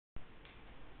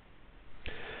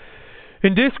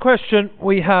In this question,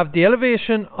 we have the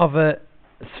elevation of a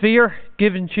sphere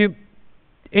given to you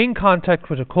in contact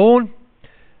with a cone,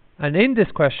 and in this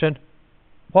question,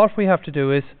 what we have to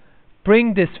do is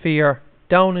bring this sphere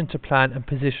down into plan and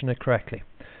position it correctly.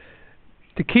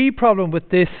 The key problem with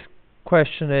this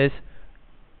question is,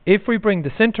 if we bring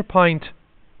the center point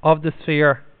of the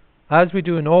sphere, as we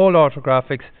do in all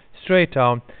orthographics, straight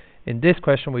down, in this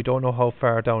question we don't know how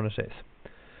far down it is.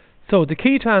 So the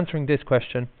key to answering this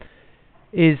question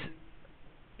is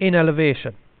in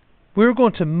elevation. We're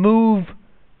going to move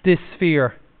this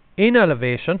sphere in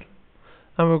elevation,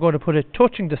 and we're going to put it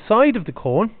touching the side of the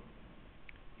cone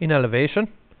in elevation,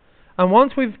 and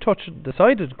once we've touched the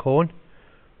side of the cone,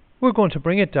 we're going to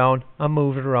bring it down and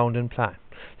move it around in plan.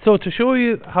 So to show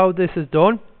you how this is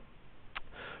done,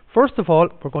 first of all,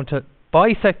 we're going to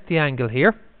bisect the angle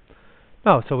here.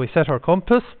 Now, so we set our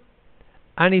compass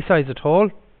any size at all,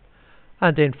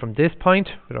 and then from this point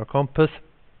with our compass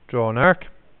draw an arc,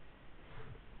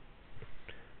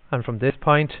 and from this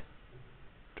point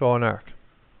draw an arc.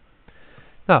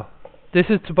 Now this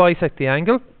is to bisect the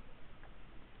angle.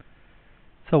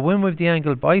 So when we've the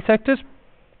angle bisected,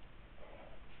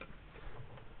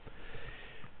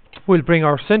 we'll bring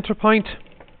our center point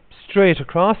straight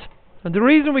across, and the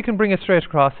reason we can bring it straight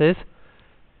across is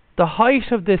the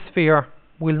height of this sphere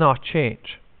will not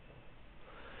change.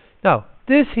 Now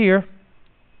this here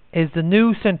is the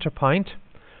new center point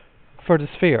for the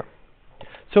sphere.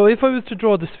 So if I was to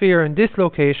draw the sphere in this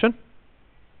location,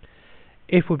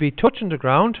 it would be touching the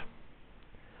ground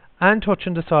and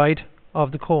touching the side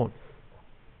of the cone.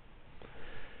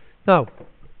 Now,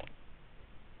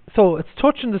 so it's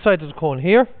touching the side of the cone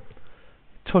here,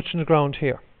 touching the ground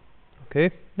here.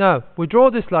 Okay. Now we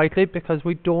draw this lightly because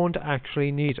we don't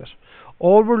actually need it.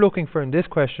 All we're looking for in this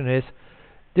question is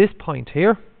this point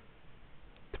here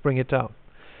to bring it down.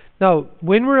 Now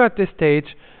when we're at this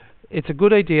stage, it's a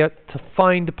good idea to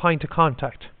find the point of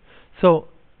contact. So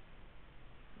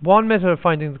one method of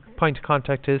finding the point of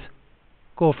contact is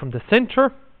go from the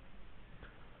center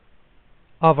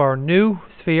of our new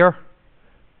sphere,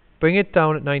 bring it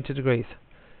down at 90 degrees.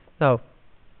 Now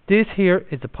this here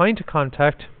is the point of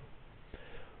contact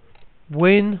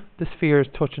when the sphere is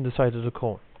touching the side of the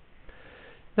cone.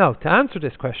 Now to answer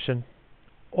this question,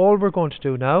 all we're going to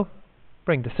do now,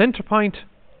 bring the center point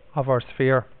of our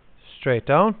sphere straight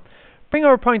down, bring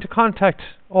our point of contact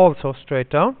also straight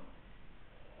down,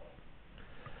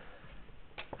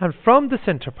 and from the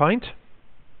center point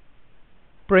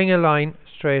bring a line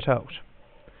straight out.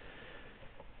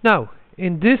 Now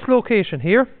in this location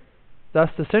here,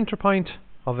 that's the center point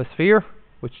of a sphere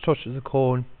which touches the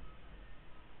cone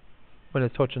when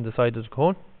it's touching the side of the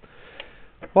cone.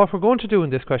 What we're going to do in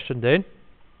this question then,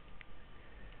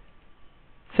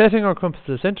 setting our compass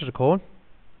to the center of the cone,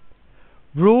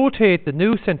 rotate the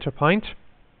new center point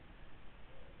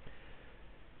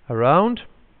around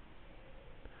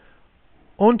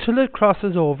until it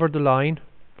crosses over the line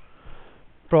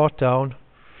brought down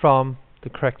from the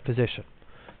correct position.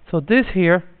 So this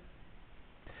here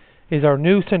is our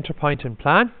new center point in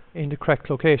plan in the correct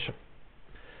location.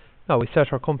 Now we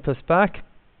set our compass back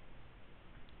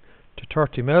to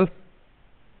 30 mil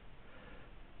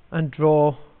and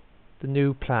draw the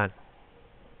new plan.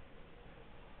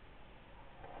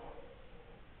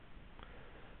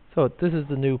 So this is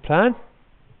the new plan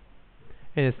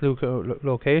in its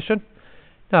location.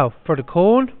 Now for the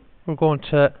cone, we're going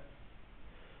to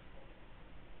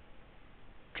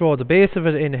draw the base of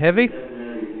it in heavy.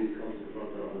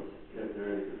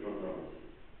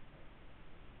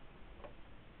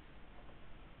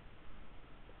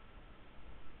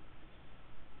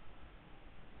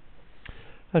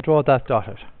 And draw that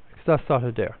dotted, because that's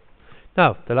dotted there.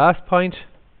 Now the last point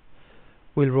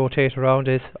we'll rotate around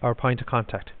is our point of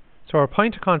contact. So our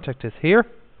point of contact is here,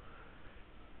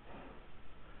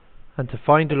 and to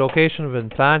find the location of it in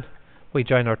plan, we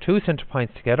join our two center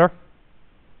points together.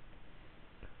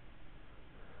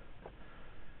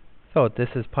 So this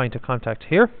is point of contact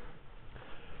here.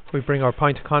 We bring our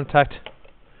point of contact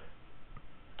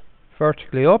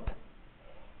vertically up,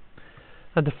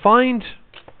 and to find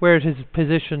where it is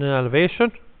positioned in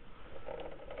elevation,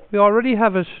 we already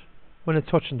have it when it's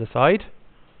touching the side,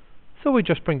 so we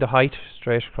just bring the height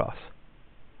straight across.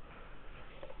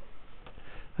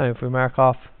 And if we mark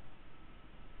off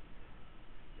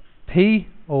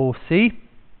POC,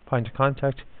 point of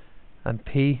contact, and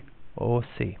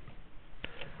POC,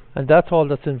 and that's all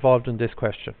that's involved in this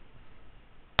question.